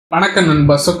வணக்கம்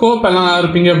நண்பா. கோப் எல்லாம்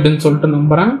இருப்பீங்க அப்படின்னு சொல்லிட்டு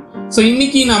நம்புறேன். ஸோ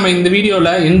இன்னைக்கு நம்ம இந்த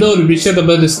வீடியோவில் எந்த ஒரு விஷயத்தை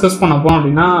பற்றி டிஸ்கஸ் பண்ண போகிறோம்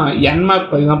அப்படின்னா Nmap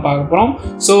பற்றி தான் பார்க்க போகிறோம்.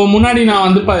 ஸோ முன்னாடி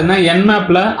நான் பார்த்தீங்கன்னா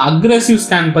Nmapல அக்ரெசிவ்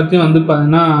ஸ்கேன் பற்றி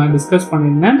பார்த்தீங்கன்னா டிஸ்கஸ்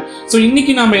பண்ணியிருந்தேன். ஸோ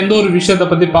இன்னைக்கு நம்ம எந்த ஒரு விஷயத்தை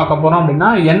பற்றி பார்க்க போகிறோம்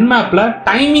அப்படின்னா Nmapல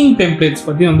டைமிங் டெம்ப்ளேட்ஸ்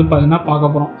பற்றி பார்த்தீங்கன்னா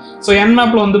பார்க்க போகிறோம். ஸோ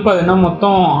Nmapல பார்த்தீங்கன்னா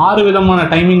மொத்தம் 6 விதமான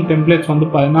டைமிங் டெம்ப்ளேட்ஸ்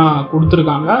பார்த்தீங்கன்னா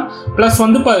கொடுத்துருக்காங்க. ப்ளஸ்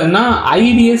பார்த்தீங்கன்னா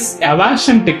ஐடிஎஸ்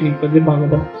எவாஷன் டெக்னிக் பற்றி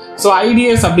பார்க்க போகிறோம். ஸோ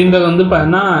ஐடிஎஸ் அப்படின்றது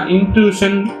பார்த்தீங்கன்னா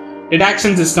இன்ட்ரூஷன்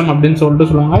டிடெக்ஷன் சிஸ்டம் அப்படின்னு சொல்லிட்டு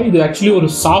சொல்லுவாங்க. இது ஆக்சுவலி ஒரு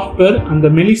சாஃப்ட்வேர். அந்த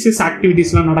மெலிசியஸ்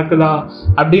ஆக்டிவிட்டிஸ்லாம் நடக்குதா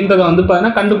அப்படின்றத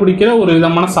பார்த்தீங்கன்னா கண்டுபிடிக்கிற ஒரு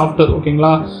விதமான சாஃப்ட்வேர்.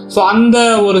 ஓகேங்களா? ஸோ அந்த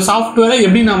ஒரு சாஃப்ட்வேரை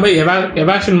எப்படி நம்ம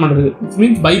எவாஷன் பண்ணுறது,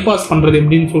 மீன்ஸ் பைபாஸ் பண்ணுறது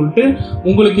எப்படின்னு சொல்லிட்டு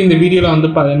உங்களுக்கு இந்த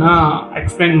வீடியோவில் பார்த்தீங்கன்னா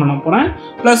எக்ஸ்பிளைன் பண்ண போகிறேன்.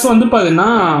 ப்ளஸ் பார்த்தீங்கன்னா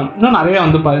இன்னும் நிறைய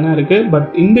பார்த்தீங்கன்னா இருக்குது. பட்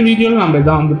இந்த வீடியோவில் நம்ம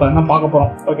இதான் பார்த்தீங்கன்னா பார்க்க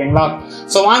போகிறோம். ஓகேங்களா?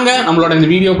 ஸோ வாங்க நம்மளோட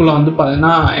இந்த வீடியோக்குள்ளே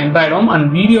பார்த்தீங்கன்னா என்ட்ராயிடும். அண்ட்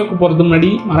வீடியோக்கு போகிறது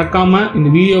முன்னாடி மறக்காமல் இந்த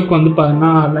வீடியோக்கு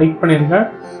பார்த்தீங்கன்னா லைக் பண்ணிருங்க.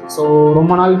 ஸோ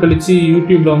ரொம்ப நாள் கழிச்சு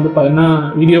யூடியூப்ல பார்த்தீங்கன்னா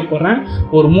வீடியோ போடுறேன்.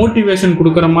 ஒரு மோட்டிவேஷன்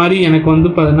கொடுக்குற மாதிரி எனக்கு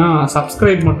பார்த்தீங்கன்னா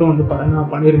சப்ஸ்கிரைப் மட்டும் பார்த்தீங்கன்னா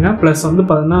பண்ணிருங்க. ப்ளஸ்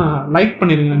பார்த்தீங்கன்னா லைக்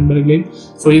பண்ணிருங்க நண்பர்களே.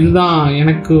 ஸோ இதுதான்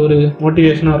எனக்கு ஒரு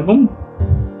மோட்டிவேஷனாக இருக்கும்.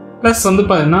 ப்ளஸ்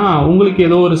பார்த்தீங்கன்னா உங்களுக்கு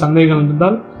ஏதோ ஒரு சந்தேகம்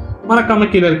இருந்தால் மறக்காம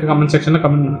கீழே இருக்க கமெண்ட் செக்ஷன்ல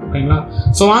கமெண்ட் பண்ணுங்க. ஓகேங்களா?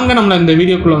 ஸோ வாங்க நம்மள இந்த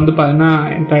வீடியோக்குள்ள பார்த்தீங்கன்னா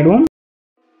என்டர் ஆயிடுவோம்.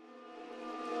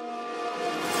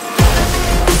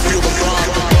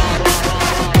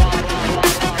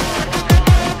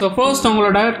 ஸோ ஃபர்ஸ்ட்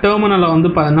உங்களோட டெர்மினலை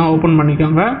பார்த்தீங்கன்னா ஓப்பன்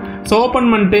பண்ணிக்கோங்க. ஸோ ஓப்பன்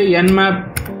பண்ணிட்டு Nmap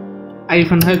 -h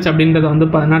அப்படின்றத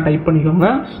பார்த்தீங்கன்னா டைப் பண்ணிக்கோங்க.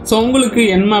 ஸோ உங்களுக்கு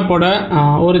Nmapோட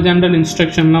ஒரு ஜென்ரல்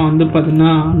இன்ஸ்ட்ரக்ஷன்லாம்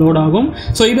பார்த்தீங்கன்னா லோட் ஆகும்.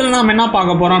 ஸோ இதில் நாம் என்ன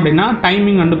பார்க்க போகிறோம் அப்படின்னா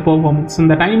டைமிங் அண்ட் பெர்ஃபார்மன்ஸ்.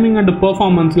 இந்த டைமிங் அண்ட்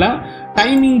பெர்ஃபார்மன்ஸில்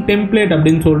டைமிங் டெம்ப்ளேட்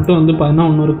அப்படின்னு சொல்லிட்டு பார்த்தீங்கன்னா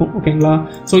ஒன்று இருக்கும். ஓகேங்களா?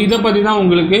 ஸோ இதை பற்றி தான்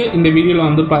உங்களுக்கு இந்த வீடியோவில்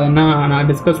பார்த்தீங்கன்னா நான்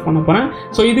டிஸ்கஸ் பண்ண போகிறேன்.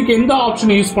 ஸோ இதுக்கு எந்த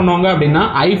ஆப்ஷன் யூஸ் பண்ணுவாங்க அப்படின்னா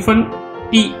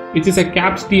 -T which is a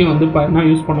caps T பார்த்தீங்கன்னா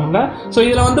யூஸ் பண்ணுவாங்க. ஸோ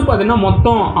இதில் பார்த்தீங்கன்னா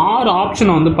மொத்தம் 6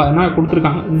 ஆப்ஷனை பார்த்தீங்கன்னா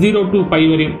கொடுத்துருக்காங்க 0 to 5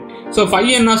 வரையும். ஸோ 5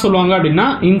 என்ன சொல்லுவாங்க அப்படின்னா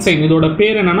இன்சைன். இதோட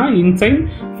பேர் என்னன்னா இன்சைன்.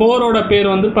 4ஓட பேர்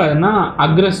பார்த்தீங்கன்னா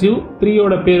அக்ரெசிவ்.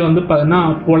 3ஓட பேர் பார்த்தீங்கன்னா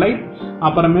பொலைட்.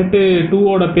 அப்புறமேட்டு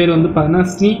 2ஓட பேர் பார்த்தீங்கன்னா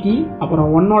ஸ்னீக்கி. அப்புறம்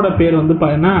 1ஓட பேர்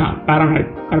பார்த்தீங்கன்னா பேரனாய்ட்.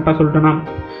 கரெக்டாக சொல்லிட்டேன்னா?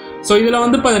 ஸோ இதில்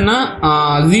பார்த்தீங்கன்னா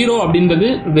 0 அப்படின்றது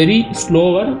வெரி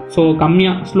ஸ்லோவர். ஸோ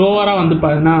கம்மியாக ஸ்லோவராக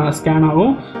பார்த்தீங்கன்னா ஸ்கேன்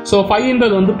ஆகும். ஸோ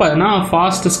 5ன்றது பார்த்தீங்கன்னா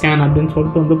ஃபாஸ்ட் ஸ்கேன் அப்படின்னு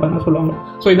சொல்லிட்டு பார்த்தீங்கன்னா சொல்லுவாங்க.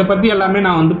 ஸோ இதை பற்றி எல்லாமே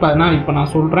நான் பார்த்தீங்கன்னா இப்போ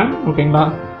நான் சொல்கிறேன். ஓகேங்களா?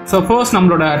 ஸோ ஃபர்ஸ்ட்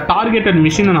நம்மளோட டார்கெட்டட்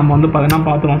மிஷினை நம்ம பார்த்தீங்கன்னா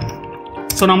பார்த்துருவோம்.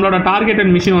 ஸோ நம்மளோட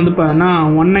டார்கெட்டட் மிஷின் பார்த்தீங்கன்னா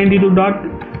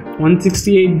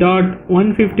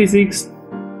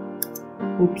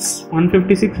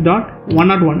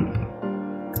 192.168.156.101.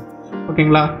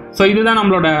 ஓகேங்களா? ஸோ இதுதான்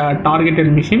நம்மளோட டார்கெட்டட்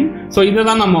மிஷின். ஸோ இதை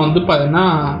தான் நம்ம பார்த்தீங்கன்னா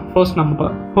ஃபர்ஸ்ட்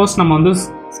நம்ம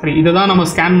சரி இதை தான் நம்ம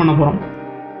ஸ்கேன் பண்ண போகிறோம்.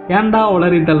 ஏன்டா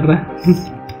உளறி தள்ளுற?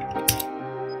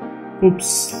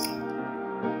 உப்ஸ்.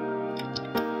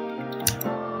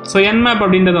 ஸோ Nmap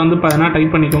அப்படின்றத பார்த்தீங்கன்னா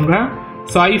டைப் பண்ணிக்கோங்க.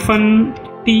 So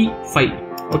 -T5.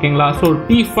 ஓகேங்களா? ஸோ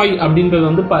T5 அப்படின்றது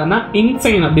பார்த்தீங்கன்னா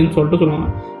இன்சைன் அப்படின்னு சொல்லிட்டு சொல்லுவாங்க.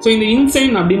 ஸோ இந்த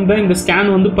இன்சைன் அப்படின்ற இந்த ஸ்கேன்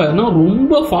பார்த்தீங்கன்னா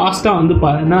ரொம்ப ஃபாஸ்ட்டாக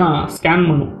பார்த்தீங்கன்னா ஸ்கேன்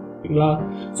பண்ணும். ஓகேங்களா?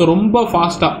 ஸோ ரொம்ப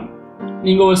ஃபாஸ்ட்டாக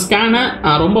நீங்கள் ஒரு ஸ்கேனை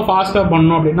ரொம்ப ஃபாஸ்ட்டாக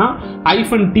பண்ணணும் அப்படின்னா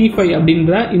 -T5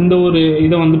 அப்படின்ற இந்த ஒரு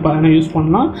இதை பார்த்தீங்கன்னா யூஸ்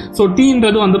பண்ணலாம். ஸோ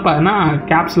டீன்றது பார்த்தீங்கன்னா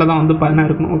கேப்ஸில் தான் பார்த்தீங்கன்னா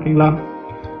இருக்கணும். ஓகேங்களா?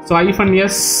 So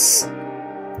 -S.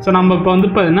 ஸோ நம்ம இப்போ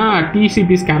பார்த்தீங்கன்னா TCP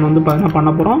ஸ்கேன் பார்த்தீங்கன்னா பண்ண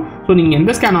போகிறோம். ஸோ நீங்கள்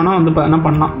எந்த ஸ்கேன் வேணால் பார்த்தீங்கன்னா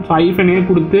பண்ணலாம். ஸோ -A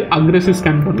கொடுத்து அக்ரெசிவ்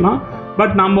ஸ்கேன் பண்ணலாம்.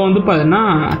 பட் நம்ம பார்த்தீங்கன்னா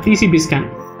TCP ஸ்கேன்.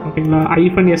 ஓகேங்களா?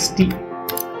 -ST.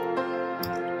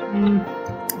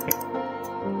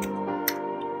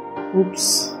 Oops.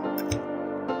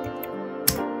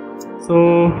 So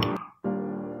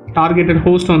targeted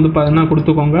host பார்த்தீங்கன்னா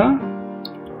கொடுத்துக்கோங்க.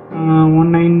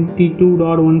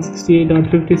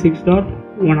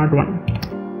 192.168.56.101.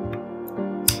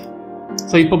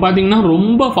 ஸோ இப்போ பார்த்தீங்கன்னா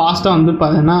ரொம்ப ஃபாஸ்ட்டாக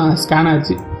பார்த்தீங்கன்னா ஸ்கேன்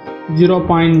ஆச்சு.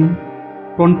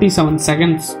 0.27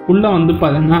 செகண்ட்ஸ் உள்ளே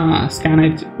பார்த்தீங்கன்னா ஸ்கேன்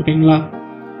ஆயிடுச்சு. ஓகேங்களா?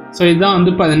 ஸோ இதுதான்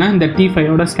பார்த்தீங்கன்னா இந்த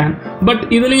T5ஓட ஸ்கேன். பட்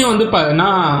இதுலேயும் பார்த்தீங்கன்னா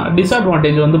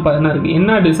டிஸ்அட்வான்டேஜ் பார்த்தீங்கன்னா இருக்குது.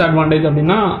 என்ன டிஸ்அட்வான்டேஜ்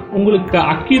அப்படின்னா உங்களுக்கு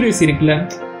அக்யூரேசி இருக்குல்ல.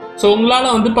 ஸோ உங்களால்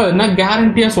பார்த்தீங்கன்னா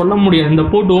கேரண்டியாக சொல்ல முடியாது இந்த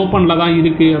போர்ட் ஓப்பனில் தான்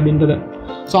இருக்குது அப்படின்றது.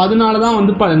 ஸோ அதனால தான்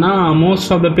பார்த்தீங்கன்னா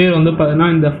மோஸ்ட் ஆஃப் த பேர் பார்த்தீங்கன்னா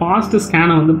இந்த ஃபாஸ்ட்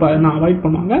ஸ்கேனை பார்த்தீங்கன்னா அவாய்ட்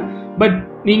பண்ணுவாங்க. பட்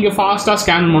நீங்கள் ஃபாஸ்ட்டாக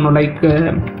ஸ்கேன் பண்ணணும். லைக்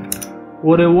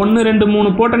ஒரு 1 2 3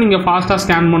 போட்டை நீங்கள் ஃபாஸ்ட்டாக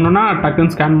ஸ்கேன் பண்ணணுன்னா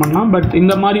டக்குன்னு ஸ்கேன் பண்ணலாம். பட்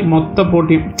இந்த மாதிரி மொத்த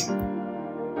போட்டியும்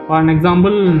ஃபார்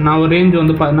எக்ஸாம்பிள் நான் ஒரு ரேஞ்ச்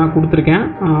பார்த்தீங்கன்னா கொடுத்துருக்கேன்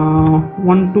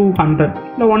 1 to 100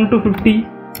 இல்லை 1 to 50.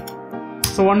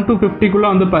 ஸோ 1 to 50க்குள்ளே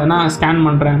பார்த்தீங்கன்னா ஸ்கேன்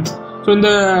பண்ணுறேன். ஸோ இந்த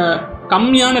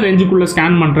கம்மியான ரேஞ்சுக்குள்ளே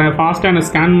ஸ்கேன் பண்ணுறேன், ஃபாஸ்ட்டாக எனக்கு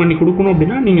ஸ்கேன் பண்ணி கொடுக்கணும்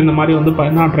அப்படின்னா நீங்கள் இந்த மாதிரி வந்து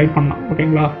பார்த்தீங்கன்னா ட்ரை பண்ணலாம்.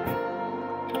 ஓகேங்களா.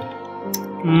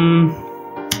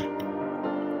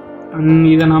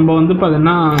 இதை நம்ம வந்து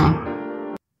பார்த்தீங்கன்னா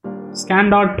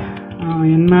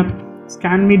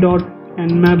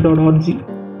scanme.nmap.org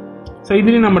ஸோ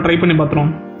இதுலேயும் நம்ம ட்ரை பண்ணி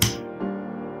பார்த்துருவோம்.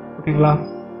 ஓகேங்களா.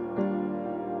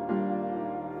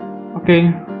 ஓகே,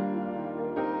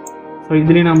 ஸோ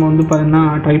இதுலேயும் நம்ம வந்து பார்த்தீங்கன்னா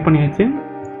ட்ரை பண்ணியாச்சு.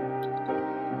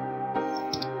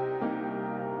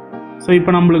 ஸோ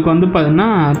இப்போ நம்மளுக்கு வந்து பார்த்தீங்கன்னா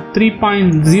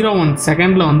 3.01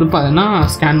 செகண்டில் வந்து பார்த்தீங்கன்னா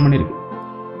ஸ்கேன் பண்ணியிருக்கு.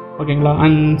 ஓகேங்களா.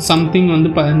 அண்ட் சம்திங் வந்து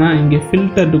பார்த்தீங்கன்னா இங்கே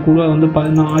ஃபில்டர்டு கூட வந்து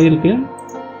பார்த்தீங்கன்னா ஆயிருக்கு.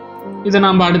 இதை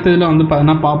நம்ம அடுத்ததில் வந்து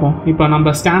பார்த்தீங்கன்னா பார்ப்போம். இப்போ நம்ம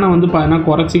ஸ்கேனை வந்து பார்த்தீங்கன்னா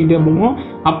குறைச்சிக்கிட்டே போவோம்,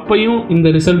 அப்பையும் இந்த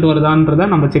ரிசல்ட் வருதான்றதை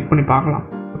நம்ம செக் பண்ணி பார்க்கலாம்.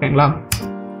 ஓகேங்களா.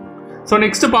 ஸோ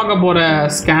நெக்ஸ்ட்டு பார்க்க போகிற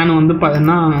ஸ்கேன் வந்து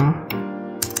பார்த்தீங்கன்னா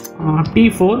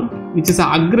T4 which is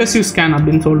aggressive scan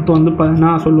அப்படின்னு சொல்லிட்டு வந்து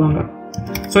பார்த்தீங்கன்னா சொல்லுவாங்க.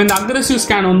 ஸோ இந்த அக்ரெசிவ்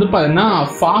ஸ்கேன் வந்து பார்த்தீங்கன்னா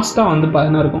ஃபாஸ்ட்டாக வந்து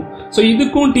பார்த்தீங்கன்னா இருக்கும். ஸோ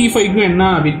இதுக்கும் T5க்கும் என்ன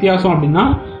வித்தியாசம் அப்படின்னா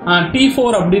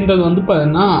T4 அப்படின்றது வந்து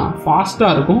பார்த்தீங்கன்னா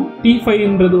ஃபாஸ்ட்டாக இருக்கும்,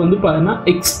 T5ன்றது வந்து பார்த்தீங்கன்னா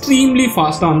எக்ஸ்ட்ரீம்லி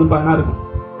ஃபாஸ்ட்டாக வந்து பார்த்தீங்கன்னா இருக்கும்,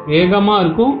 வேகமாக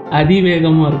இருக்கும்,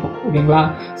 அதிவேகமாக இருக்கும். ஓகேங்களா.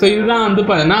 ஸோ இதுதான் வந்து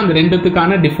பார்த்தீங்கன்னா அந்த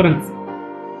ரெண்டுத்துக்கான டிஃப்ரென்ஸ்.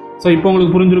 ஸோ இப்போ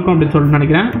உங்களுக்கு புரிஞ்சிருக்கும் அப்படின்னு சொல்லிட்டு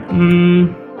நினைக்கிறேன்.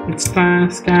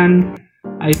 Scan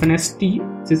 -ST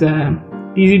is a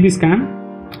TCP scan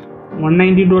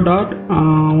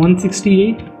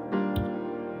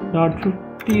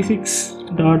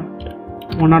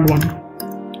 192.168.56.101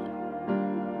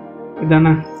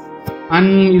 இதானே.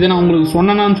 அண்ட் இதை நான் உங்களுக்கு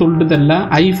சொன்னேன்னு சொல்லிட்டு தெரியல,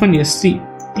 -ST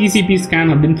TCP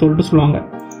ஸ்கேன் அப்படின்னு சொல்லிட்டு சொல்லுவாங்க.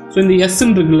 ஸோ இந்த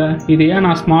எஸ்ன்னு இருக்குல்ல, இதை ஏன்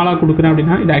நான் ஸ்மாலாக கொடுக்குறேன்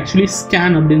அப்படின்னா இது ஆக்சுவலி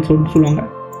ஸ்கேன் அப்படின்னு சொல்லிட்டு சொல்லுவாங்க.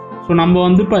 ஸோ நம்ம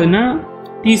வந்து பார்த்தீங்கன்னா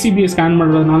டிசிபியை ஸ்கேன்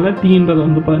பண்ணுறதுனால டீன்றதை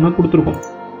வந்து பார்த்தீங்கன்னா கொடுத்துருக்கோம்.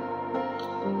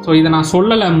 ஸோ இதை நான்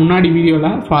சொல்லலை முன்னாடி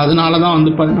வீடியோவில், ஸோ அதனால தான்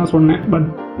வந்து பார்த்தீங்கன்னா சொன்னேன். பட்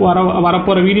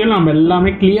வரப்போகிற வீடியோவில் நம்ம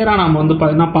எல்லாமே கிளியராக நம்ம வந்து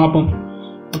பார்த்தீங்கன்னா பார்ப்போம்.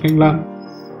 ஓகேங்களா.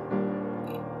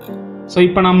 ஸோ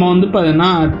இப்போ நம்ம வந்து பார்த்தீங்கன்னா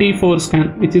T4 ஸ்கேன்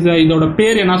விச் இஸ் இதோட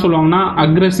பேர் என்ன சொல்லுவாங்கன்னா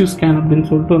அக்ரெசிவ் ஸ்கேன் அப்படின்னு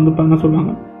சொல்லிட்டு வந்து பார்த்தீங்கன்னா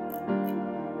சொல்லுவாங்க.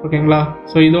 ஓகேங்களா.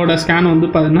 ஸோ இதோட ஸ்கேன் வந்து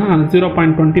பார்த்தீங்கன்னா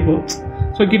 0.24.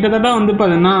 ஸோ கிட்டத்தட்ட வந்து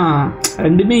பார்த்தீங்கன்னா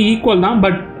ரெண்டுமே ஈக்குவல் தான்.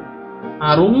 பட்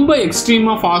ரொம்ப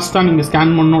எக்ஸ்ட்ரீமாக ஃபாஸ்ட்டாக நீங்கள்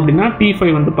ஸ்கேன் பண்ணணும் அப்படின்னா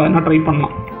T5 வந்து பார்த்தீங்கன்னா ட்ரை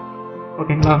பண்ணலாம்.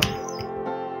 ஓகேங்களா.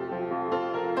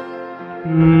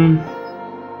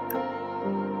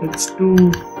 let's do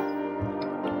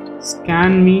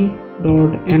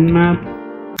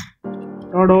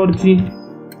scanme.nmap.org.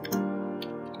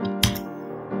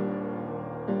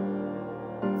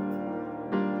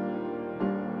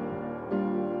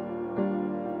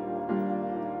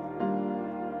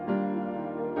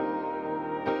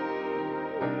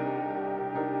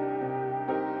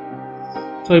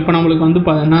 ஸோ இப்போ நம்மளுக்கு வந்து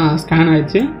பார்த்தீங்கன்னா ஸ்கேன்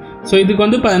ஆயிடுச்சு. ஸோ இதுக்கு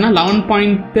வந்து பார்த்தீங்கன்னா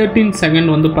 11.13 செகண்ட்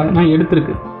வந்து பார்த்தீங்கன்னா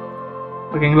எடுத்துருக்கு.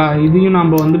 ஓகேங்களா. இதையும்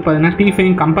நம்ம வந்து பார்த்தீங்கன்னா T5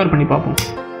 கம்பேர் பண்ணி பார்ப்போம்.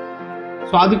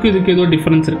 ஸோ இதுக்கு ஏதோ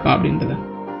டிஃப்ரென்ஸ் இருக்கா அப்படின்றத.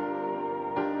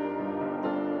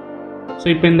 ஸோ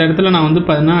இப்போ இந்த இடத்துல நான் வந்து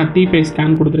பார்த்தீங்கன்னா T5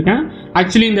 ஸ்கேன் கொடுத்துருக்கேன்.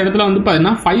 ஆக்சுவலி இந்த இடத்துல வந்து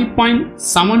பார்த்தீங்கன்னா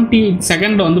 5.78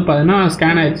 செகண்ட் வந்து பார்த்தீங்கன்னா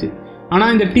ஸ்கேன் ஆயிடுச்சு.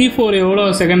 ஆனால் இந்த T4 எவ்வளோ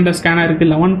செகண்டில் ஸ்கேன் ஆயிருக்கு,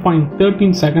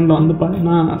 11.13 செகண்டில் வந்து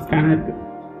பார்த்தீங்கன்னா ஸ்கேன் ஆயிருக்கு.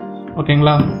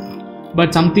 ஓகேங்களா.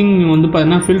 பட் சம்திங் வந்து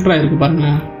பார்த்தீங்கன்னா ஃபில்டர் ஆகிருக்கு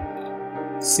பாருங்கள்.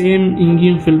 சேம்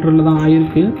இங்கேயும் ஃபில்டரில் தான்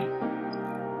ஆகிருக்கு.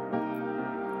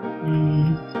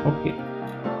 ஓகே.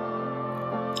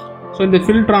 ஸோ இந்த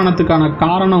ஃபில்டர் ஆனதுக்கான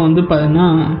காரணம் வந்து பார்த்தீங்கன்னா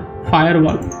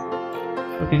ஃபயர்வால்.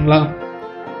 ஓகேங்களா.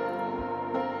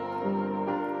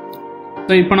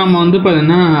 ஸோ இப்போ நம்ம வந்து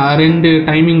பார்த்தீங்கன்னா 2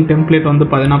 டைமிங் டெம்ப்ளேட் வந்து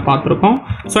பார்த்தீங்கன்னா பார்த்துருக்கோம்.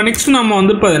 ஸோ நெக்ஸ்ட் நம்ம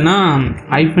வந்து பார்த்தீங்கன்னா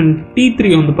 -T3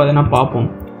 வந்து பார்த்தீங்கன்னா பார்ப்போம்.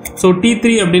 ஸோ T3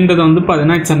 அப்படின்றது வந்து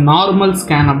பார்த்தீங்கன்னா இட்ஸ் அ நார்மல்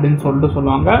ஸ்கேன் அப்படின்னு சொல்லிட்டு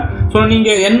சொல்லுவாங்க. ஸோ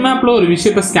நீங்கள் என்மேப்பில் ஒரு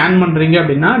விஷயத்தை ஸ்கேன் பண்ணுறீங்க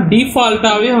அப்படின்னா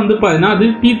டிஃபால்ட்டாகவே வந்து பார்த்தீங்கன்னா அது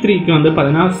T3க்கு வந்து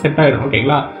பார்த்தீங்கன்னா செட் ஆகிடும்.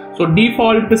 ஓகேங்களா. ஸோ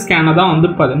டிஃபால்ட் ஸ்கேனை தான் வந்து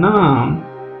பார்த்தீங்கன்னா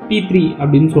T3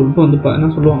 அப்படின்னு சொல்லிட்டு வந்து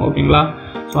பார்த்தீங்கன்னா சொல்லுவாங்க. ஓகேங்களா.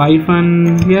 ஸோ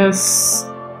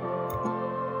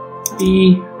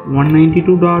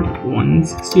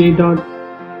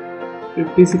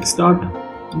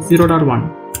 -192.168.56.0.1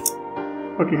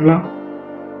 ஓகேங்களா.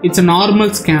 இட்ஸ்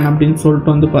நார்மல் ஸ்கேன் அப்படின்னு சொல்லிட்டு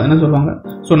வந்து பார்த்தீங்கன்னா சொல்லுவாங்க.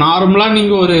 ஸோ நார்மலாக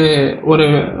நீங்கள்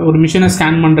ஒரு மிஷினை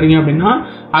ஸ்கேன் பண்ணுறீங்க அப்படின்னா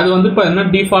அது வந்து பார்த்தீங்கன்னா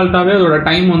டிஃபால்ட்டாகவே அதோட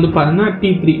டைம் வந்து பார்த்தீங்கன்னா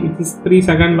T3 விச் இஸ் 3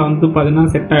 செகண்டில் வந்து பார்த்தீங்கன்னா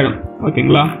செட் ஆகிடும்.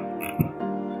 ஓகேங்களா.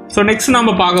 ஸோ நெக்ஸ்ட் நம்ம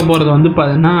பார்க்க போகிறது வந்து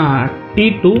பார்த்தீங்கன்னா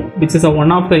T2 which is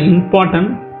one of the important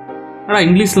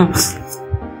இங்கிலீஷ்லாம்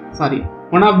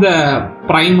one of the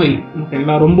primary.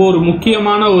 ஓகேங்களா. ரொம்ப ஒரு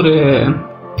முக்கியமான ஒரு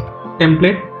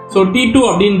டெம்ப்ளேட். ஸோ T2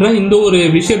 அப்படின்ற இந்த ஒரு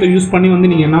விஷயத்தை யூஸ் பண்ணி வந்து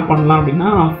நீங்கள் என்ன பண்ணலாம் அப்படின்னா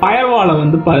ஃபயர்வாலை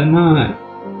வந்து பார்த்தீங்கன்னா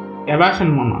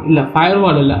எவாஷன் பண்ணலாம். இல்லை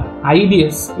ஃபயர்வால் இல்லை,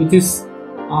 IDS which is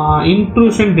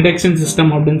intrusion detection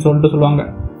system அப்படின்னு சொல்லிட்டு சொல்லுவாங்க.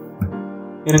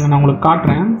 இருங்க நான் உங்களுக்கு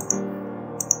காட்டுறேன்.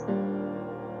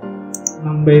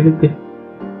 நம்ம இதுக்கு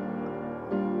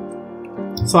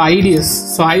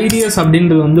ஐடிஎஸ்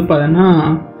அப்படின்றது வந்து பார்த்தீங்கன்னா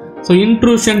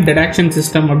இன்ட்ரூஷன் டிடெக்ஷன்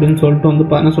சிஸ்டம் அப்படின்னு சொல்லிட்டு வந்து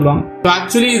பார்த்தீங்கன்னா சொல்லுவாங்க. ஸோ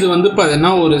ஆக்சுவலி இது வந்து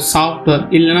பார்த்தீங்கன்னா ஒரு சாஃப்ட்வேர்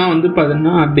இல்லைனா வந்து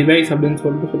பார்த்தீங்கன்னா டிவைஸ் அப்படின்னு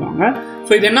சொல்லிட்டு சொல்லுவாங்க.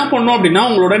 ஸோ இது என்ன பண்ணும் அப்படின்னா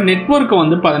உங்களோட நெட்வொர்க்கை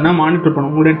வந்து பார்த்தீங்கன்னா மானிட்டர் பண்ணும்.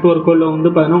 உங்களோட நெட்வொர்க்கோ இல்லை வந்து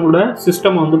பார்த்தீங்கன்னா உங்களோட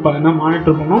சிஸ்டம் வந்து பார்த்தீங்கன்னா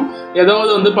மானிட்டர் பண்ணும்.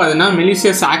 ஏதாவது வந்து பார்த்தீங்கன்னா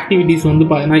மெலிசியஸ் ஆக்டிவிட்டிஸ் வந்து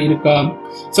பார்த்தீங்கன்னா இருக்கா.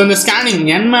 ஸோ இந்த ஸ்கேனிங்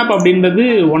Nmap அப்படின்றது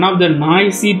one of the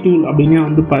noisy tool அப்படின்னு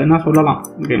வந்து பார்த்தீங்கன்னா சொல்லலாம்.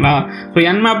 ஓகேங்களா. ஸோ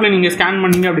Nmapல நீங்கள் ஸ்கேன்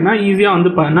பண்ணீங்க அப்படின்னா ஈஸியாக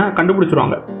வந்து பார்த்தீங்கன்னா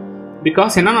கண்டுபிடிச்சிருவாங்க.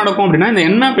 பிகாஸ் என்ன நடக்கும் அப்படின்னா இந்த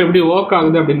Nmap எப்படி ஒர்க்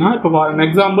ஆகுது அப்படின்னா இப்போ ஃபார்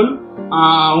எக்ஸாம்பிள்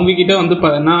உங்ககிட்ட வந்து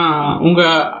பார்த்தீங்கன்னா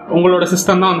உங்களோட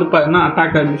சிஸ்டம் தான் வந்து பார்த்தீங்கன்னா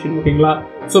அட்டாக் ஆகிற மிஷின். ஓகேங்களா.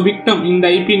 ஸோ விக்டம் இந்த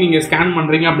ஐபி நீங்கள் ஸ்கேன்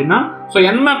பண்ணுறீங்க அப்படின்னா ஸோ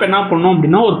Nmap என்ன பண்ணும்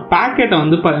அப்படின்னா ஒரு பேக்கெட்டை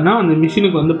வந்து பார்த்தீங்கன்னா அந்த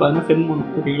மிஷினுக்கு வந்து பார்த்தீங்கன்னா சென்ட்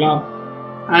பண்ணும். ஓகேங்களா.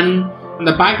 அண்ட்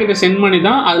அந்த பேக்கெட்டை சென்ட் பண்ணி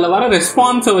தான் அதில் வர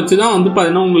ரெஸ்பான்ஸை வச்சு தான் வந்து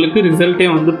பார்த்தீங்கன்னா உங்களுக்கு ரிசல்ட்டே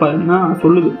வந்து பார்த்தீங்கன்னா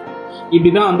சொல்லுது.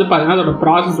 இப்படி தான் வந்து பார்த்தீங்கன்னா அதோட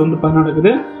ப்ராசஸ் வந்து பார்த்தீங்கன்னா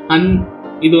நடக்குது. அண்ட்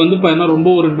இது வந்து பார்த்தீங்கன்னா ரொம்ப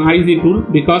ஒரு நாய்ஸி டூல்.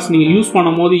 பிகாஸ் நீங்கள் யூஸ்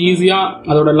பண்ணும் போது ஈஸியாக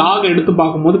அதோட லாக் எடுத்து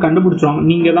பார்க்கும்போது கண்டுபிடிச்சிருவாங்க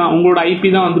நீங்கள் தான் உங்களோட ஐபி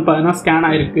தான் வந்து பார்த்தீங்கன்னா ஸ்கேன்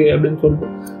ஆயிருக்கு அப்படின்னு சொல்லிட்டு.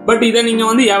 பட் இதை நீங்கள்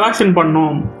வந்து எவாஷன்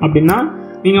பண்ணோம் அப்படின்னா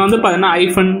நீங்கள் வந்து பார்த்தீங்கன்னா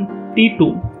 -T2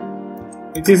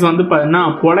 விச் இஸ் வந்து பார்த்தீங்கன்னா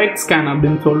பொலைட் ஸ்கேன்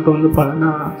அப்படின்னு சொல்லிட்டு வந்து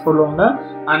பார்த்தீங்கன்னா சொல்லுவாங்க.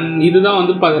 அண்ட் இதுதான்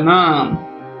வந்து பார்த்தீங்கன்னா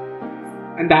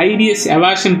அந்த ஐடிஎஸ்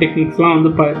எவாஷன் டெக்னிக்ஸ்லாம்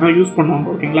வந்து பார்த்தீங்கன்னா யூஸ் பண்ணுவாங்க.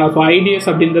 ஓகேங்களா. ஸோ ஐடிஎஸ்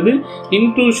அப்படின்றது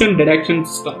இன்ட்ரூஷன் டிடெக்ஷன்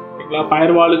சிஸ்டம்.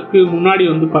 ஃபயர்வாலுக்கு முன்னாடி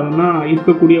வந்து பார்த்தீங்கன்னா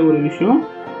இருக்கக்கூடிய ஒரு விஷயம்.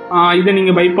 இதை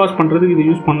நீங்கள் பைபாஸ் பண்ணுறதுக்கு இதை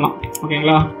யூஸ் பண்ணலாம்.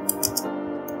 ஓகேங்களா.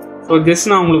 ஸோ ஜஸ்ட்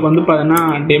நான் உங்களுக்கு வந்து பார்த்தீங்கன்னா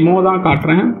டெமோ தான்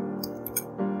காட்டுறேன்.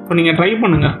 ஸோ நீங்கள் ட்ரை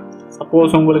பண்ணுங்கள்.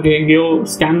 சப்போஸ் உங்களுக்கு எங்கேயோ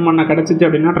ஸ்கேன் பண்ண கிடச்சிச்சு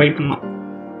அப்படின்னா ட்ரை பண்ணலாம்.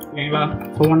 ஓகேங்களா.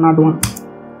 ஸோ 101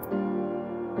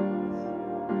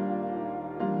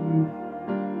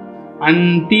 அண்ட்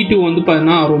T2 வந்து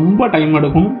பார்த்தீங்கன்னா ரொம்ப டைம்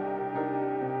எடுக்கும்.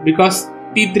 பிகாஸ்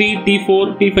T3, T4,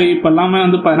 T5 இப்போ எல்லாமே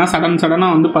வந்து பார்த்தீங்கன்னா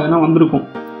சடனாக வந்து பார்த்தீங்கன்னா வந்திருக்கும்.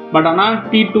 பட் ஆனால்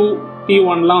T2,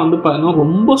 T1லாம் வந்து பார்த்தீங்கன்னா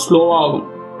ரொம்ப ஸ்லோவாக ஆகும்.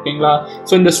 ஓகேங்களா.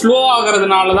 ஸோ இந்த ஸ்லோ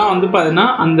ஆகிறதுனால தான் வந்து பார்த்தீங்கன்னா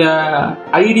அந்த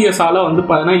ஐடியாஸால் வந்து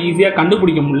பார்த்தீங்கன்னா ஈஸியாக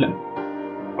கண்டுபிடிக்க முடியல.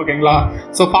 ஓகேங்களா.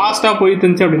 ஸோ ஃபாஸ்ட்டாக போயிட்டு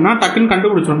இருந்துச்சு அப்படின்னா டக்குன்னு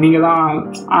கண்டுபிடிச்சிடும். நீங்கள் தான்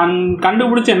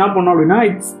கண்டுபிடிச்சி என்ன பண்ணோம் அப்படின்னா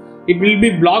it will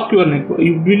be black your network,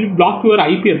 it will black your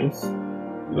IP address.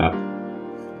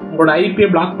 உங்களோட ஐபியை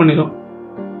பிளாக் பண்ணிடும்.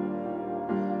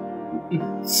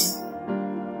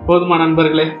 போதுமா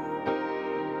நண்பர்களே.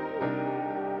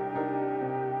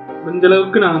 முடிஞ்ச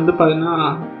அளவுக்கு நான் வந்து பார்த்தீங்கன்னா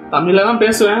தமிழில் தான்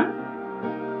பேசுவேன்.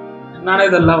 என்னடா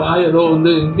இதெல்லாம் வாய் ஏதோ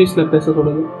வந்து இங்கிலீஷில் பேச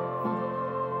சொல்லுது.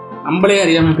 நம்மளே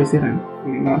அறியாமல் பேசுகிறேன்.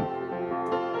 சரிங்களா.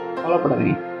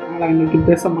 கவலைப்படாதீங்க, நான் இன்னைக்கு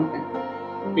பேச மாட்டேன்.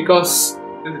 பிகாஸ்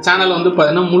இந்த சேனல் வந்து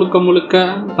பார்த்தீங்கன்னா முழுக்க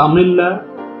தமிழில்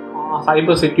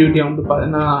சைபர் செக்யூரிட்டியை வந்து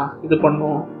பார்த்தீங்கன்னா இது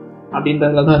பண்ணும்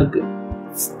அப்படின்றதுல தான் இருக்குது.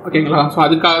 ஓகேங்களா. ஸோ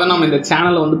அதுக்காக தான் நம்ம இந்த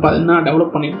சேனலை வந்து பார்த்தீங்கன்னா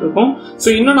டெவலப் பண்ணிட்டு இருக்கோம். ஸோ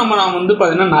இன்னும் நான் வந்து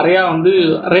பார்த்தீங்கன்னா நிறையா வந்து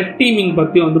ரெட் டீமிங்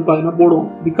பற்றி வந்து பார்த்தீங்கன்னா போடுவோம்.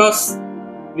 Because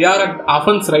we are at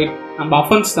offence, right? நம்ம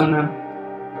அஃபென்ஸ் தானே,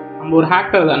 நம்ம ஒரு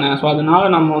ஹேக்கர் தானே. ஸோ அதனால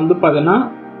நம்ம வந்து பார்த்தீங்கன்னா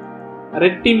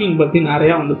ரெட் டீமிங் பற்றி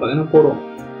நிறையா வந்து பார்த்தீங்கன்னா போடுவோம்.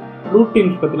 ப்ளூ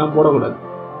டீம்ஸ் பற்றிலாம் போடக்கூடாது,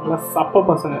 சப்ப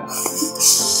பசங்க.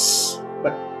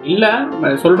 பட் இல்லை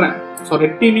சொல்கிறேன். ஸோ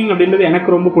ரெட் டீமிங் அப்படின்றது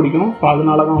எனக்கு ரொம்ப பிடிக்கும். ஸோ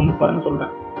அதனால தான் வந்து பார்த்தீங்கன்னா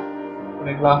சொல்கிறேன்.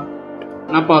 ஓகேங்களா.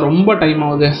 என்னப்பா ரொம்ப டைம்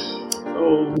ஆகுது.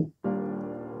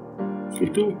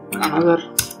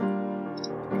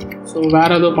 ஸோ வேற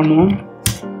ஏதோ பண்ணுவோம்.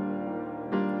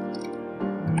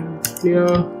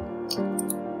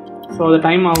 ஸோ அது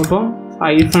டைம் ஆகட்டும்.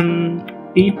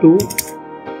 -T2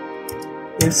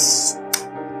 S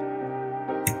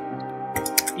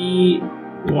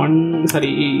T1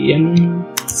 sorry n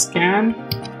scan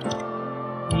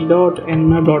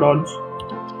 .nmap.org.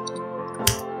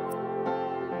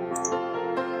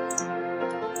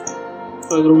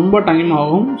 So இது ரொம்ப டைம்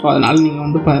ஆகும். ஸோ அதனால் நீங்கள்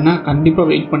வந்து பார்த்தீங்கன்னா கண்டிப்பாக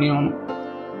வெயிட் பண்ணி ஆகணும்.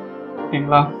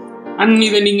 ஓகேங்களா. அண்ட்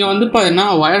இதை நீங்கள் வந்து பார்த்தீங்கன்னா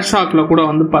ஒயர் ஷாக்கில் கூட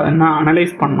வந்து பார்த்தீங்கன்னா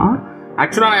அனலைஸ் பண்ணலாம்.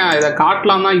 ஆக்சுவலாக நான் இதை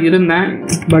காட்டலாம் தான் இருந்தேன்.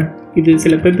 பட் இது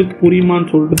சில பேர்த்துக்கு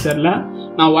புரியுமான்னு சொல்லிட்டு தெரில.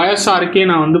 நான் ஒயர் ஷார்க்கே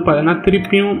நான் வந்து பார்த்தீங்கன்னா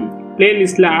திருப்பியும்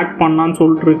பிளேலிஸ்ட்டில் ஆட் பண்ணலான்னு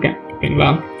சொல்லிட்டு இருக்கேன்.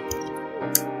 ஓகேங்களா.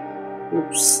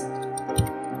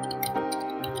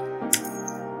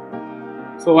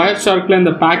 ஸோ ஒயர் ஷார்க்கில்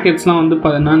இந்த பேக்கெட்ஸ்லாம் வந்து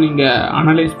பார்த்தீங்கன்னா நீங்கள்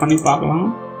அனலைஸ் பண்ணி பார்க்கலாம்.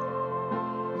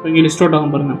 ஸோ இங்கே லிஸ்ட் அவுட்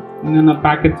ஆகும் பாருங்கள் என்னென்ன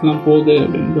பேக்கெட்ஸ்லாம் போகுது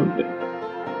அப்படின்னு சொல்லிட்டு.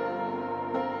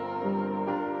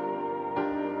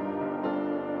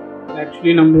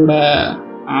 ஆக்சுவலி நம்மளோட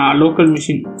லோக்கல்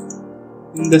மிஷின்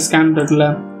இந்த ஸ்கேன் இருக்குல்ல,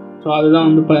 ஸோ அதுதான்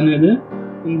வந்து பார்த்தீங்கன்னா இது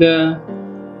இந்த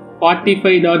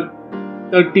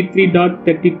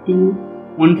 45.33.32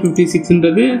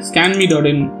 156ன்றது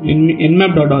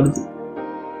scanme.nmap.org.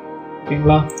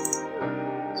 ஓகேங்களா?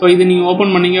 ஸோ இது நீங்கள்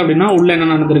ஓப்பன் பண்ணீங்க அப்படின்னா உள்ளே என்ன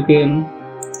நடந்திருக்கு,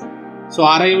 ஸோ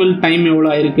அரைவல் டைம் எவ்வளோ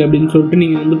ஆயிருக்கு அப்படின்னு சொல்லிட்டு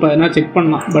நீங்கள் வந்து பார்த்தீங்கன்னா செக்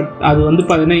பண்ணலாம். பட் அது வந்து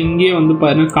பார்த்தீங்கன்னா இங்கேயே வந்து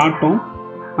பார்த்தீங்கன்னா காட்டும்.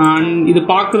 அண்ட் இது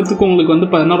பார்க்குறதுக்கு உங்களுக்கு வந்து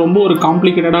பார்த்தீங்கன்னா ரொம்ப ஒரு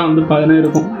காம்ப்ளிகேட்டடாக வந்து பார்த்தீங்கன்னா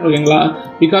இருக்கும். ஓகேங்களா?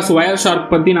 பிகாஸ் வயர் ஷார்க்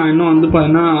பற்றி நான் இன்னும் வந்து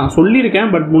பார்த்தீங்கன்னா சொல்லியிருக்கேன்,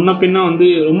 பட் முன்ன பின்ன வந்து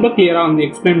ரொம்ப கிளியராக வந்து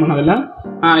எக்ஸ்பிளைன் பண்ணதில்லை.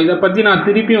 இதை பற்றி நான்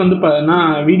திருப்பி வந்து பார்த்தீங்கன்னா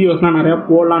வீடியோஸ்லாம் நிறையா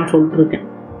போடலான்னு சொல்லிட்டு இருக்கேன்.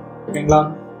 ஓகேங்களா?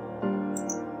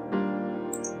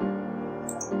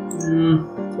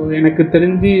 ஸோ எனக்கு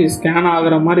தெரிஞ்சு ஸ்கேன்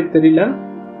ஆகிற மாதிரி தெரியல,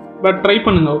 பட் ட்ரை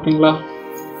பண்ணுங்கள். ஓகேங்களா?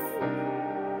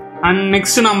 அண்ட்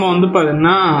நெக்ஸ்ட் நம்ம வந்து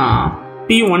பார்த்தீங்கன்னா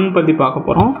T1 பற்றி பார்க்க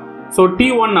போகிறோம். ஸோ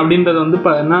T1 அப்படின்றது வந்து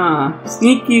பார்த்தீங்கன்னா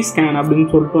ஸ்னீக்கி ஸ்கேன் அப்படின்னு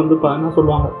சொல்லிட்டு வந்து பார்த்தீங்கன்னா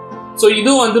சொல்லுவாங்க. ஸோ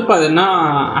இது வந்து பார்த்தீங்கன்னா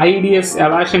ஐடிஎஸ்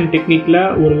எவாஷன் டெக்னிக்கில்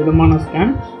ஒரு விதமான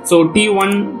scan. So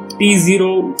T1, T0,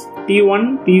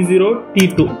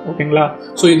 T2 ஓகேங்களா?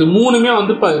 ஸோ இது மூணுமே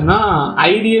வந்து பார்த்தீங்கன்னா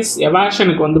ஐடிஎஸ்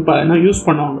எவாஷனுக்கு வந்து பார்த்தீங்கன்னா யூஸ்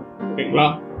பண்ணுவாங்க. ஓகேங்களா?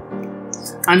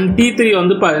 அண்ட் T3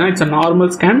 வந்து பார்த்தீங்கன்னா it's a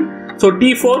normal scan. So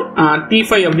T4,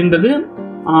 T5 அப்படின்றது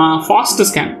ஃபாஸ்ட்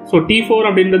ஸ்கேன். ஸோ T4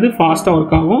 அப்படின்றது ஃபாஸ்ட்டாக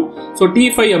ஒர்க் ஆகும். ஸோ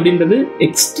T5 அப்படின்றது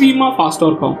எக்ஸ்ட்ரீமாக ஃபாஸ்ட்டாக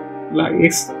ஒர்க் ஆகும். இல்லை,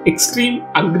 எக்ஸ்ட்ரீம்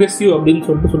அக்ரெசிவ் அப்படின்னு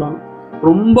சொல்லிட்டு சொல்லுவாங்க.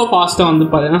 ரொம்ப ஃபாஸ்ட்டாக வந்து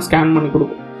பார்த்தீங்கன்னா ஸ்கேன் பண்ணி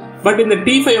கொடுக்கும். பட் இந்த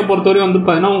T5 பொறுத்தவரையும் வந்து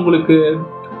பார்த்தீங்கன்னா உங்களுக்கு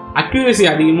அக்யூரசி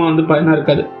அதிகமாக வந்து பார்த்தீங்கன்னா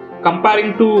இருக்காது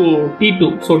comparing to T2.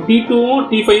 So T2வும்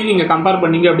T5 நீங்கள் கம்பேர்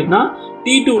பண்ணீங்க அப்படின்னா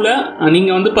T2வில்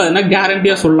நீங்கள் வந்து பார்த்தீங்கன்னா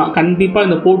கேரண்டியாக சொல்லலாம் கண்டிப்பாக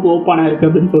இந்த போர்ட் ஓப்பன் ஆயிருக்கு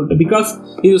அப்படின்னு சொல்லிட்டு. பிகாஸ்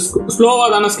இது ஸ்லோவாக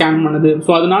தானே ஸ்கேன் பண்ணுது.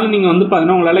 ஸோ அதனால நீங்கள் வந்து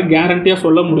பார்த்தீங்கன்னா உங்களால் கேரண்டியாக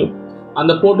சொல்ல முடியும்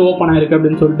அந்த போர்ட் ஓப்பன் ஆயிருக்கு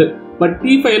அப்படின்னு சொல்லிட்டு. பட்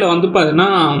T5ல வந்து பார்த்தீங்கன்னா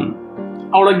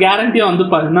அவ்வளோ கேரண்டியாக வந்து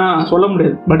பார்த்தீங்கன்னா சொல்ல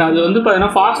முடியாது. பட் அது வந்து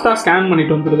பார்த்தீங்கன்னா ஃபாஸ்ட்டாக ஸ்கேன்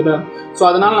பண்ணிட்டு வந்துருக்குது. ஸோ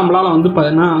அதனால் நம்மளால் வந்து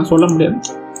பார்த்தீங்கன்னா சொல்ல முடியாது.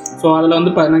 ஸோ அதில்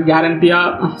வந்து பார்த்தீங்கன்னா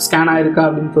கேரண்டியாக ஸ்கேன் ஆயிருக்கா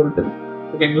அப்படின்னு சொல்லிட்டு.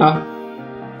 ஓகேங்களா?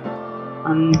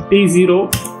 அண்ட் T0,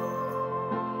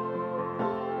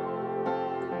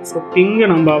 ஸோ பிங்கை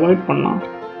நம்ம அவாய்ட் பண்ணலாம்.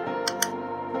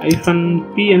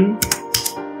 -PN,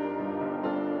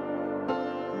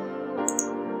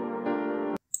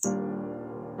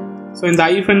 ஸோ இந்த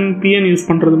 -PN யூஸ்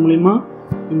பண்ணுறது மூலிமா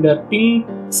இந்த பிங்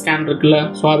ஸ்கேன் இருக்குல்ல,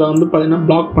 ஸோ அதை வந்து பார்த்தீங்கன்னா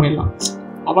பிளாக் பண்ணிடலாம்,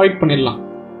 அவாய்ட் பண்ணிடலாம்.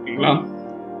 ஓகேங்களா?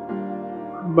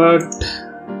 பட்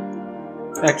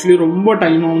ஆக்சுவலி ரொம்ப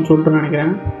டைம் ஆகும்னு சொல்லிட்டு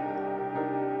நினைக்கிறேன்.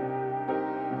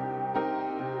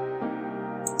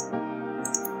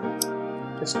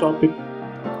 டாபிக்.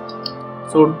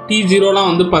 ஸோ T0லாம்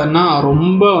வந்து பார்த்தீங்கன்னா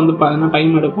ரொம்ப வந்து பார்த்தீங்கன்னா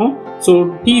டைம் எடுக்கும். ஸோ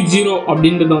T0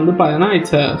 அப்படின்றது வந்து பார்த்தீங்கன்னா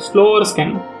இட்ஸ் அ ஸ்லோவர்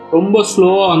ஸ்கேன். ரொம்ப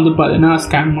ஸ்லோவாக வந்து பார்த்தீங்கன்னா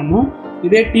ஸ்கேன் பண்ணும்.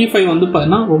 இதே T5 வந்து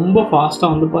பார்த்தீங்கன்னா ரொம்ப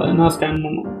ஃபாஸ்ட்டாக வந்து பார்த்தீங்கன்னா ஸ்கேன்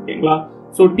பண்ணும். ஓகேங்களா?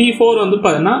 ஸோ T4 வந்து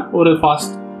பார்த்தீங்கன்னா ஒரு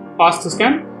ஃபாஸ்ட்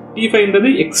ஸ்கேன். T5ன்றது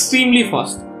எக்ஸ்ட்ரீம்லி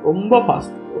ஃபாஸ்ட், ரொம்ப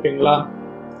ஃபாஸ்ட். ஓகேங்களா?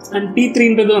 அண்ட்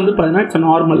T3ன்றது வந்து பார்த்தீங்கன்னா இட்ஸ்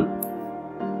நார்மல்.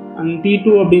 அண்ட்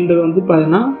T2 அப்படின்றது வந்து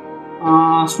பார்த்தீங்கன்னா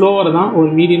ஸ்லோவர் தான், ஒரு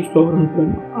மீடியம் ஸ்லோவர்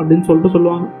அப்படின்னு சொல்லிட்டு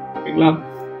சொல்லுவாங்க. ஓகேங்களா?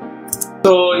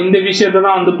 ஸோ இந்த விஷயத்தை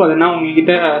தான் வந்து பார்த்தீங்கன்னா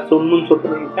உங்ககிட்ட சொல்லணும்னு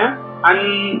சொல்லிட்டு நினைச்சேன். அண்ட்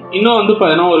இன்னும் வந்து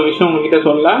பார்த்தீங்கன்னா ஒரு விஷயம் உங்ககிட்ட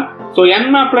சொல்ல. ஸோ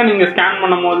Nmapல நீங்கள் ஸ்கேன்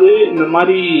பண்ணும் போது இந்த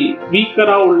மாதிரி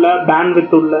வீக்கராக உள்ள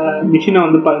பேண்ட்வித் உள்ள மிஷினை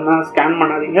வந்து பார்த்தீங்கன்னா ஸ்கேன்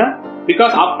பண்ணாதீங்க.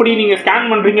 பிகாஸ் அப்படி நீங்கள் ஸ்கேன்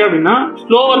பண்ணுறீங்க அப்படின்னா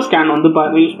ஸ்லோவர் ஸ்கேன் வந்து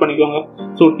பார்த்தீங்கன்னா யூஸ் பண்ணிக்கோங்க.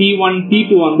 ஸோ T1,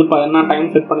 T2 வந்து பார்த்தீங்கன்னா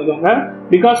டைம் செட் பண்ணிக்கோங்க.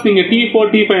 பிகாஸ் நீங்கள் T4,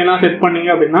 T5 எல்லாம் செட்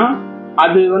பண்ணீங்க அப்படின்னா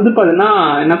அது வந்து பார்த்தீங்கன்னா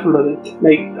என்ன சொல்கிறது,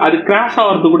 லைக் அது கிராஷ்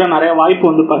ஆகிறதுக்கு கூட நிறைய வாய்ப்பு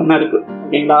வந்து பார்த்தீங்கன்னா இருக்குது.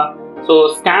 ஓகேங்களா? ஸோ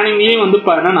ஸ்கேனிங்லேயே வந்து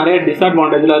பார்த்தீங்கன்னா நிறைய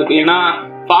டிஸ்அட்வான்டேஜ்லாம் இருக்குது. ஏன்னா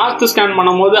ஃபாஸ்ட் ஸ்கேன்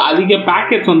பண்ணும்போது அதிக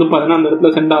பேக்கெட்ஸ் வந்து பார்த்தீங்கன்னா அந்த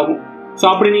இடத்துல சென்ட் ஆகும். ஸோ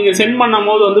அப்படி நீங்கள் சென்ட் பண்ணும்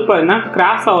போது வந்து பார்த்தீங்கன்னா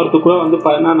கிராஷ் ஆகிறதுக்கு கூட வந்து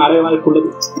பார்த்தீங்கன்னா நிறைய வாய்ப்பு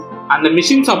உள்ளது. அந்த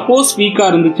மிஷின் சப்போஸ்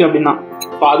வீக்காக இருந்துச்சு அப்படின்னா.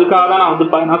 ஸோ அதுக்காக தான் நான் வந்து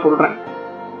பார்த்தீங்கன்னா சொல்கிறேன்.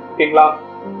 ஓகேங்களா?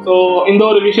 ஸோ இந்த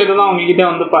ஒரு விஷயத்தை தான் உங்ககிட்ட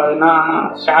வந்து பார்த்தீங்கன்னா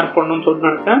ஷேர் பண்ணணும்னு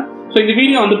சொல்லிட்டு நினைச்சேன். ஸோ இந்த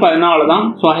வீடியோ வந்து பார்த்தீங்கன்னா அவ்வளோதான்.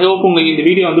 ஸோ ஐ ஹோப் உங்களுக்கு இந்த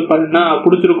வீடியோ வந்து பார்த்தீங்கன்னா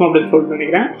பிடிச்சிருக்கும் அப்படின்னு சொல்லிட்டு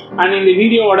நினைக்கிறேன். அண்ட் இந்த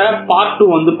வீடியோவோட பார்ட் 2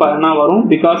 வந்து பார்த்தீங்கன்னா வரும்.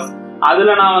 பிகாஸ்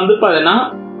அதில் நான் வந்து பார்த்தீங்கன்னா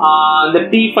இந்த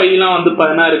T5லாம் வந்து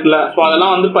பார்த்தீங்கன்னா இருக்குல்ல, ஸோ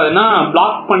அதெல்லாம் வந்து பார்த்தீங்கன்னா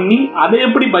பிளாக் பண்ணி அதை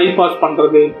எப்படி பைபாஸ்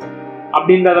பண்ணுறது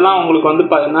அப்படின்றதெல்லாம் உங்களுக்கு வந்து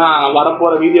பார்த்தீங்கன்னா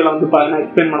வரப்போகிற வீடியோவில் வந்து பார்த்தீங்கன்னா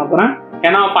எக்ஸ்பிளைன் பண்ண போகிறேன்.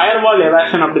 ஏன்னா ஃபயர்வால்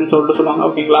எவாஷன் அப்படின்னு சொல்லிட்டு சொல்லுவாங்க.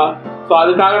 ஓகேங்களா? ஸோ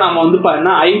அதுக்காக நம்ம வந்து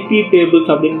பார்த்தீங்கன்னா IP tables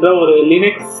அப்படின்ற ஒரு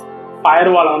லினக்ஸ்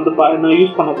ஃபயர்வாலை வந்து பார்த்தீங்கன்னா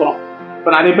யூஸ் பண்ண போகிறோம்.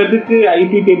 இப்போ நிறைய பேருக்கு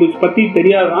IP tables பற்றி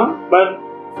தெரியாதுதான், பட்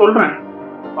சொல்கிறேன்.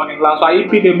 ஓகேங்களா? ஸோ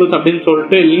IP tables அப்படின்னு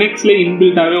சொல்லிட்டு லினக்ஸ்ல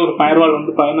இன்பில்ட்டாகவே ஒரு ஃபயர்வால்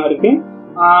வந்து பார்த்தீங்கன்னா இருக்குது.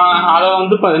 அதை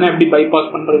வந்து பார்த்தீங்கன்னா எப்படி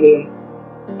பைபாஸ் பண்ணுறது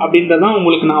அப்படின்றதான்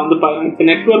உங்களுக்கு நான் வந்து பார்த்தீங்கன்னா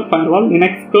network firewall,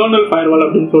 Linux kernel firewall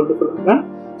அப்படின்னு சொல்லிட்டு சொல்லுவேன்.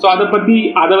 ஸோ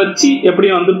அதை வச்சு எப்படி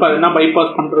வந்து பார்த்தீங்கன்னா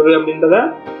பைபாஸ் பண்ணுறது அப்படின்றத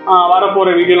வரப்போகிற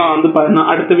வீடியோவில் வந்து பார்த்தீங்கன்னா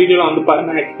அடுத்த வீடியோவில் வந்து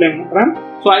பார்த்தீங்கன்னா எக்ஸ்பிளைன் பண்ணுறேன்.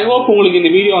 ஸோ ஐ ஹோப் உங்களுக்கு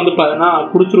இந்த வீடியோ வந்து பார்த்தீங்கன்னா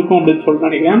பிடிச்சிருக்கும் அப்படின்னு சொல்லிட்டு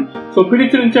நினைக்கிறேன். ஸோ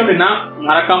பிடிச்சிருந்துச்சு அப்படின்னா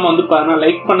மறக்காமல் வந்து பார்த்தீங்கன்னா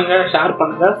லைக் பண்ணுங்கள், ஷேர்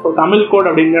பண்ணுங்கள். ஸோ தமிழ் கோட்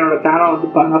அப்படிங்கிற என்னோட சேனல் வந்து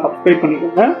பார்த்தீங்கன்னா சப்ஸ்கிரைப்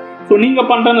பண்ணிக்கோங்க. ஸோ நீங்கள்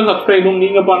பண்ணுற அந்த சப்ஸ்கிரைபும்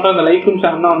நீங்கள் பண்ணுற அந்த லைக்கும்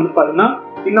ஷேர்னா வந்து பார்த்தீங்கன்னா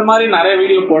இந்த மாதிரி நிறைய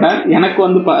வீடியோ போட எனக்கு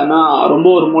வந்து பார்த்தீங்கன்னா ரொம்ப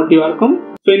ஒரு மோட்டிவாக இருக்கும்.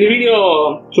 ஸோ இந்த வீடியோ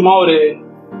சும்மா ஒரு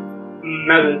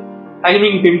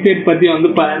டைமிங் டெம்ப்ளேட் பற்றி வந்து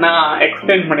பார்த்தீங்கன்னா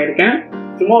எக்ஸ்பிளைன் பண்ணியிருக்கேன்.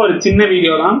 சும்மா ஒரு சின்ன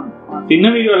வீடியோ தான், சின்ன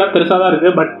வீடியோலாம் பெருசாக தான்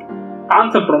இருக்குது, பட்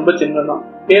கான்செப்ட் ரொம்ப சின்னதான்,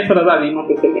 பேசுறதா அதிகமாக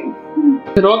பேசியிருக்கேன்.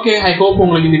 சரி, ஓகே, ஐ ஹோப்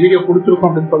உங்களுக்கு இந்த வீடியோ பிடிச்சிருக்கும்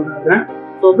அப்படின்னு சொல்லிருக்கேன்.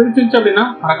 ஸோ பிடிச்சிருச்சு அப்படின்னா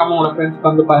மறக்காம உங்களோட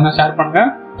ஃப்ரெண்ட்ஸ்க்கு வந்து பார்த்தீங்கன்னா ஷேர் பண்ணுங்க.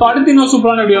 ஸோ அடுத்து இன்னொரு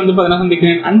சூப்பரான வீடியோ வந்து பார்த்தீங்கன்னா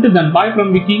சந்திக்கிறேன். Until then bye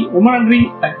from Vicky. ரொம்ப நன்றி,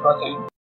 தேங்க்ஸ் ஃபார் வாட்சிங்.